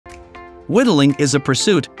Whittling is a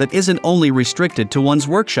pursuit that isn't only restricted to one's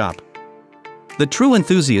workshop. The true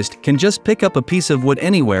enthusiast can just pick up a piece of wood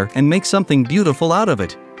anywhere and make something beautiful out of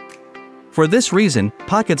it. For this reason,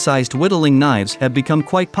 pocket-sized whittling knives have become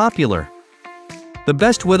quite popular. The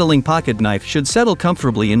best whittling pocket knife should settle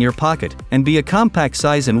comfortably in your pocket and be a compact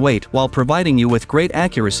size and weight while providing you with great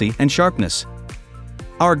accuracy and sharpness.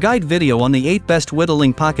 Our guide video on the 8 best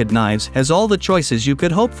whittling pocket knives has all the choices you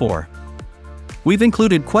could hope for. We've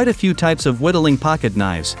included quite a few types of whittling pocket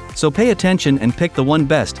knives, so pay attention and pick the one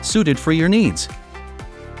best suited for your needs.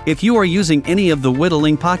 If you are using any of the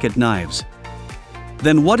whittling pocket knives,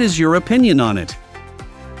 then what is your opinion on it?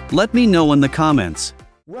 Let me know in the comments.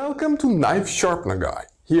 Welcome to Knife Sharpener Guy.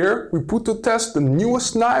 Here we put to test the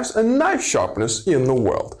newest knives and knife sharpeners in the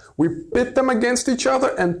world. We pit them against each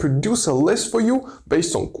other and produce a list for you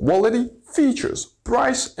based on quality, features,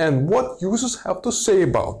 price and what users have to say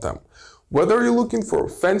about them. Whether you're looking for a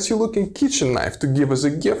fancy looking kitchen knife to give as a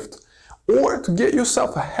gift or to get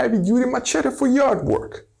yourself a heavy duty machete for yard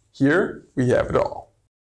work, here we have it all.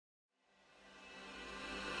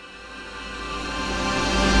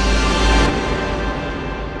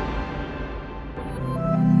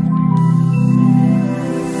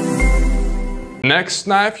 Next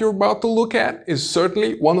knife you're about to look at is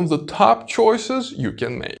certainly one of the top choices you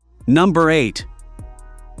can make. Number 8.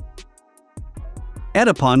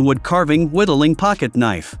 Etepon Wood Carving Whittling Pocket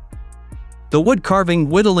Knife. The wood carving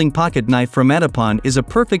whittling pocket knife from Etepon is a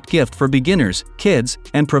perfect gift for beginners, kids,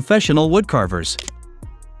 and professional woodcarvers.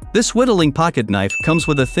 This whittling pocket knife comes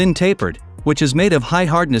with a thin tapered, which is made of high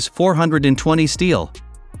hardness 420 steel.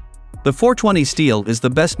 The 420 steel is the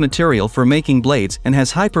best material for making blades and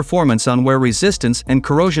has high performance on wear resistance and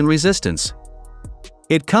corrosion resistance.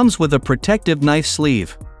 It comes with a protective knife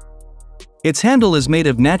sleeve. Its handle is made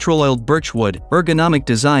of natural oiled birch wood, ergonomic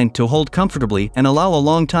designed to hold comfortably and allow a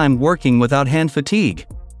long time working without hand fatigue.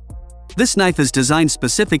 This knife is designed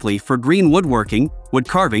specifically for green woodworking, wood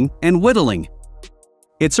carving, and whittling.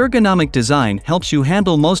 Its ergonomic design helps you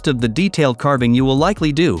handle most of the detailed carving you will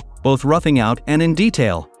likely do, both roughing out and in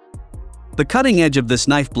detail. The cutting edge of this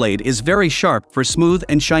knife blade is very sharp for smooth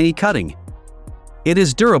and shiny cutting. It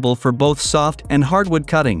is durable for both soft and hardwood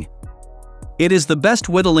cutting. It is the best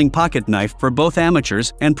whittling pocket knife for both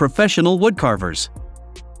amateurs and professional woodcarvers.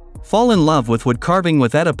 Fall in love with wood carving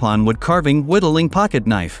with Etepon Wood Carving Whittling Pocket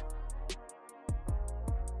Knife.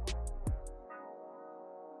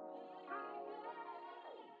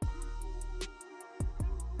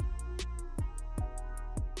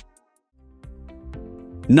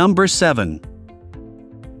 Number 7.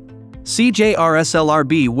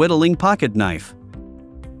 CJRSLRB Whittling Pocket Knife.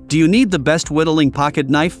 Do you need the best whittling pocket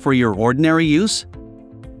knife for your ordinary use?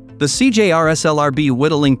 The CJRSLRB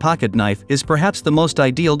Whittling Pocket Knife is perhaps the most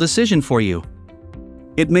ideal decision for you.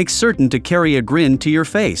 It makes certain to carry a grin to your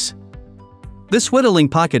face. This whittling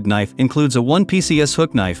pocket knife includes a 1 PCS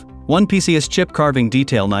hook knife, 1 PCS chip carving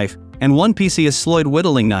detail knife, and 1 PCS sloyd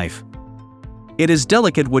whittling knife. It is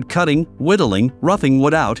delicate wood cutting, whittling, roughing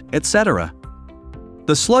wood out, etc.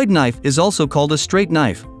 The sloyd knife is also called a straight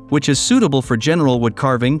knife, which is suitable for general wood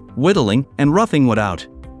carving, whittling, and roughing wood out.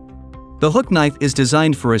 The hook knife is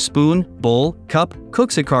designed for a spoon, bowl, cup,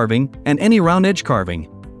 cooksa carving, and any round edge carving.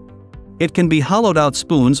 It can be hollowed out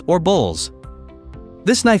spoons or bowls.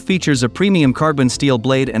 This knife features a premium carbon steel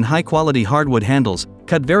blade and high quality hardwood handles,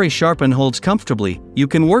 cut very sharp and holds comfortably. You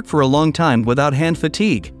can work for a long time without hand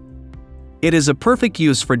fatigue. It is a perfect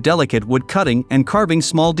use for delicate wood cutting and carving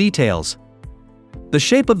small details. The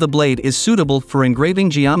shape of the blade is suitable for engraving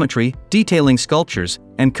geometry, detailing sculptures,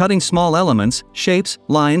 and cutting small elements, shapes,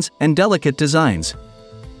 lines, and delicate designs.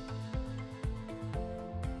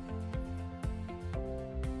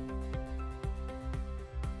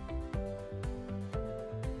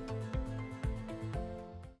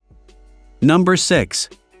 Number 6.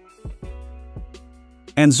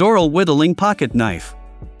 Anzorhal Whittling Pocket Knife.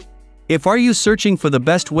 If are you searching for the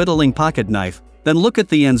best whittling pocket knife, then look at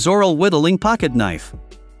the Anzorhal Whittling Pocket Knife.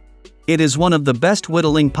 It is one of the best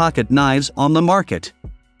whittling pocket knives on the market.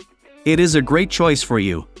 It is a great choice for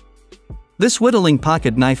you. This whittling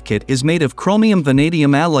pocket knife kit is made of chromium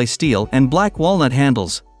vanadium alloy steel and black walnut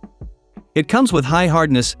handles. It comes with high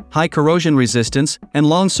hardness, high corrosion resistance, and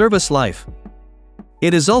long service life.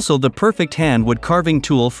 It is also the perfect hand wood carving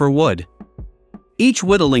tool for wood. Each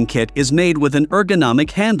whittling kit is made with an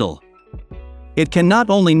ergonomic handle. It can not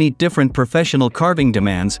only meet different professional carving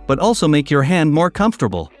demands but also make your hand more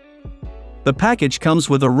comfortable. The package comes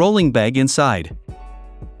with a rolling bag inside.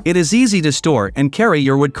 It is easy to store and carry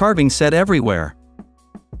your wood carving set everywhere.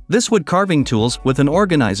 This wood carving tools with an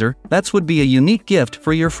organizer, that would be a unique gift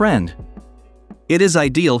for your friend. It is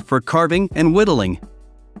ideal for carving and whittling.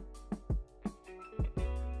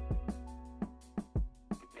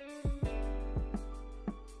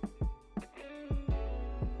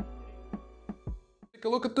 Take a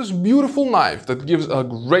look at this beautiful knife that gives a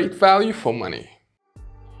great value for money.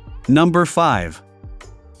 Number 5.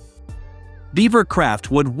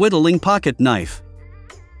 BeaverCraft Wood Whittling Pocket Knife.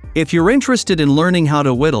 If you're interested in learning how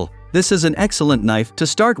to whittle, this is an excellent knife to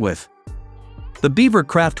start with. The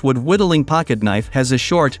BeaverCraft Wood Whittling Pocket Knife has a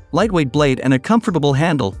short, lightweight blade and a comfortable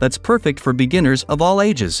handle that's perfect for beginners of all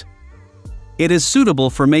ages. It is suitable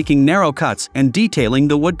for making narrow cuts and detailing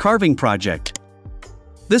the wood carving project.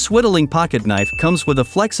 This whittling pocket knife comes with a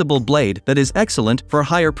flexible blade that is excellent for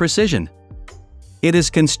higher precision. It is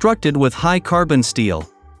constructed with high carbon steel.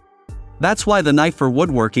 That's why the knife for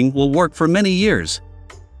woodworking will work for many years.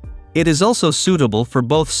 It is also suitable for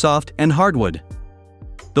both soft and hardwood.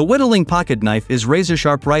 The whittling pocket knife is razor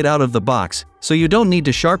sharp right out of the box, so you don't need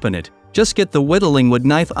to sharpen it. Just get the whittling wood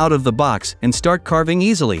knife out of the box and start carving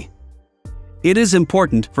easily. It is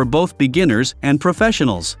important for both beginners and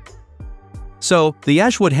professionals. So, the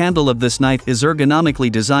ashwood handle of this knife is ergonomically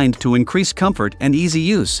designed to increase comfort and easy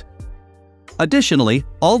use. Additionally,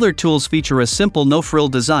 all their tools feature a simple no-frill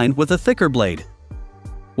design with a thicker blade.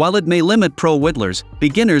 While it may limit pro whittlers,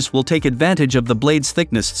 beginners will take advantage of the blade's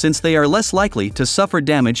thickness since they are less likely to suffer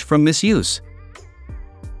damage from misuse.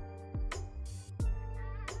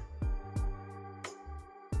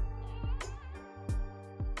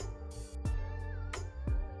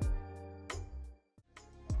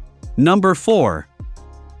 Number 4.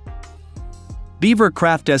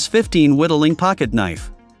 BeaverCraft S15 Whittling Pocket Knife.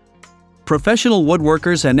 Professional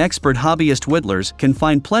woodworkers and expert hobbyist whittlers can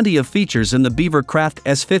find plenty of features in the BeaverCraft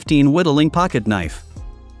S15 Whittling Pocket Knife.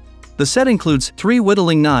 The set includes 3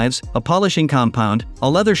 whittling knives, a polishing compound, a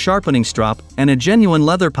leather sharpening strop, and a genuine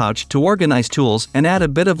leather pouch to organize tools and add a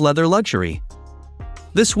bit of leather luxury.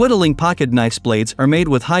 This whittling pocket knife's blades are made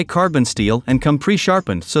with high carbon steel and come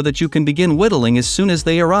pre-sharpened so that you can begin whittling as soon as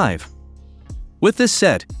they arrive. With this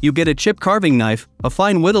set, you get a chip carving knife, a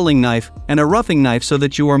fine whittling knife, and a roughing knife so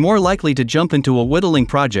that you are more likely to jump into a whittling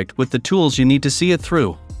project with the tools you need to see it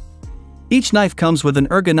through. Each knife comes with an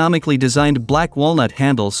ergonomically designed black walnut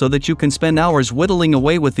handle so that you can spend hours whittling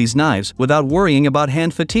away with these knives without worrying about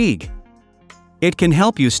hand fatigue. It can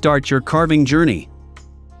help you start your carving journey.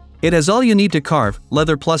 It has all you need to carve: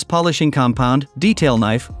 leather plus polishing compound, detail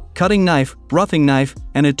knife, cutting knife, roughing knife,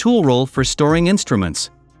 and a tool roll for storing instruments.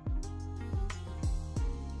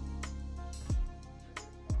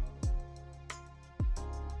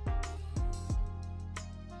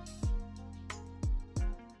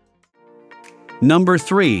 Number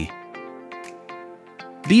 3.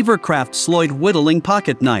 BeaverCraft Sloyd Whittling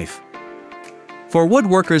Pocket Knife. For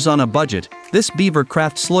woodworkers on a budget, this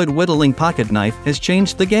BeaverCraft Sloyd Whittling Pocket Knife has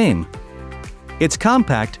changed the game. It's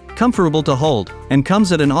compact, comfortable to hold, and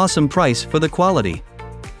comes at an awesome price for the quality.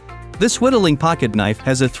 This whittling pocket knife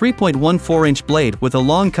has a 3.14-inch blade with a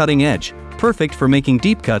long cutting edge, perfect for making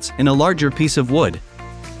deep cuts in a larger piece of wood.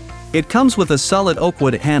 It comes with a solid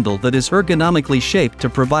oakwood handle that is ergonomically shaped to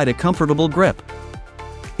provide a comfortable grip.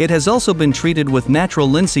 It has also been treated with natural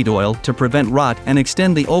linseed oil to prevent rot and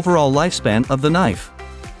extend the overall lifespan of the knife.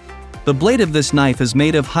 The blade of this knife is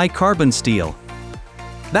made of high carbon steel.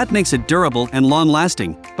 That makes it durable and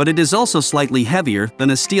long-lasting, but it is also slightly heavier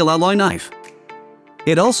than a steel alloy knife.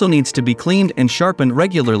 It also needs to be cleaned and sharpened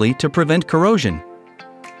regularly to prevent corrosion.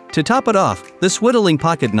 To top it off, this whittling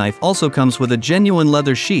pocket knife also comes with a genuine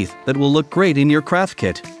leather sheath that will look great in your craft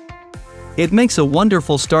kit. It makes a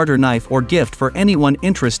wonderful starter knife or gift for anyone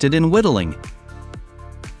interested in whittling.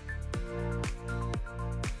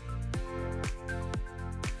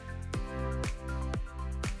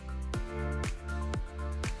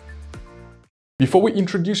 Before we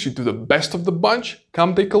introduce you to the best of the bunch,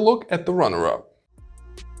 come take a look at the runner-up.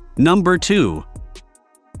 Number 2.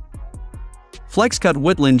 FlexCut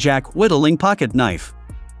Whittlin Jack Whittling Pocket Knife.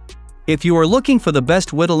 If you are looking for the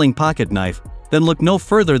best whittling pocket knife, then look no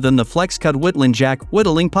further than the FlexCut Whittlin Jack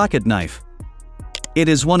Whittling Pocket Knife. It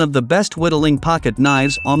is one of the best whittling pocket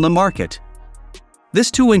knives on the market. This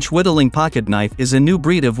 2-inch whittling pocket knife is a new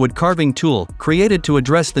breed of wood carving tool created to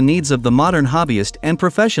address the needs of the modern hobbyist and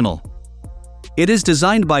professional. It is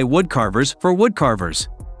designed by woodcarvers for woodcarvers.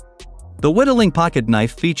 The whittling pocket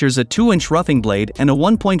knife features a 2-inch roughing blade and a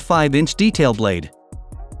 1.5-inch detail blade.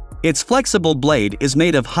 Its flexible blade is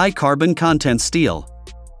made of high carbon content steel.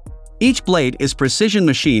 Each blade is precision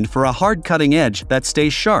machined for a hard cutting edge that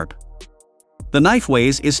stays sharp. The knife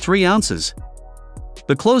weighs is 3 ounces.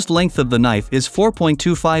 The closed length of the knife is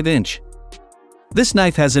 4.25 inch. This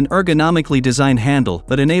knife has an ergonomically designed handle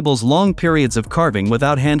that enables long periods of carving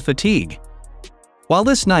without hand fatigue. While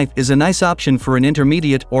this knife is a nice option for an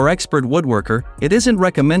intermediate or expert woodworker, it isn't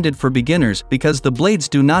recommended for beginners because the blades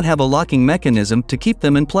do not have a locking mechanism to keep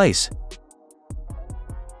them in place.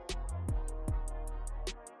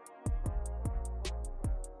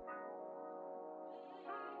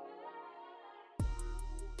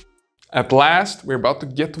 At last, we're about to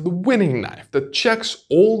get to the winning knife that checks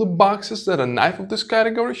all the boxes that a knife of this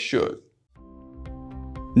category should.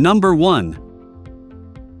 Number 1.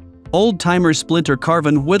 Old-timer Splinter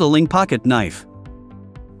Carven Whittling Pocket Knife.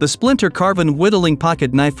 The Splinter Carven Whittling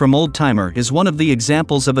Pocket Knife from Old-Timer is one of the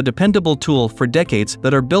examples of a dependable tool for decades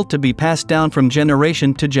that are built to be passed down from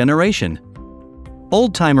generation to generation.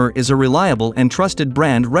 Old-Timer is a reliable and trusted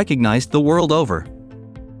brand recognized the world over.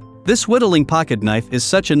 This whittling pocket knife is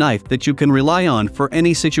such a knife that you can rely on for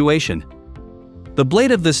any situation. The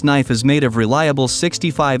blade of this knife is made of reliable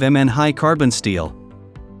 65 Mn high carbon steel.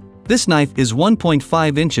 This knife is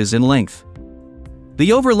 1.5 inches in length.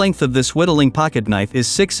 The over length of this whittling pocket knife is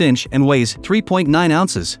 6 inch and weighs 3.9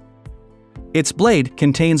 ounces. Its blade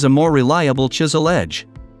contains a more reliable chisel edge.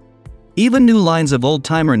 Even new lines of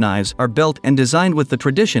old-timer knives are built and designed with the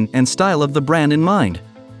tradition and style of the brand in mind.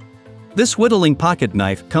 This whittling pocket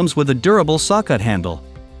knife comes with a durable sawcut handle.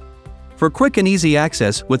 For quick and easy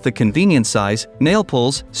access with the convenient size, nail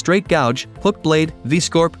pulls, straight gouge, hook blade,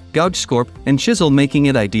 V-scorp, gouge scorp, and chisel, making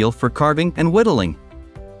it ideal for carving and whittling.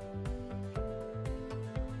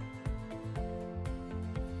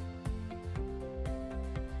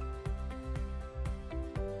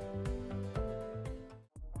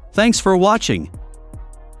 Thanks for watching.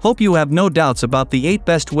 Hope you have no doubts about the 8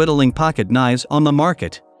 best whittling pocket knives on the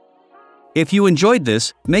market. If you enjoyed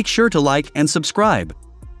this, make sure to like and subscribe.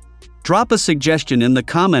 Drop a suggestion in the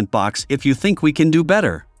comment box if you think we can do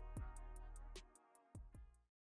better.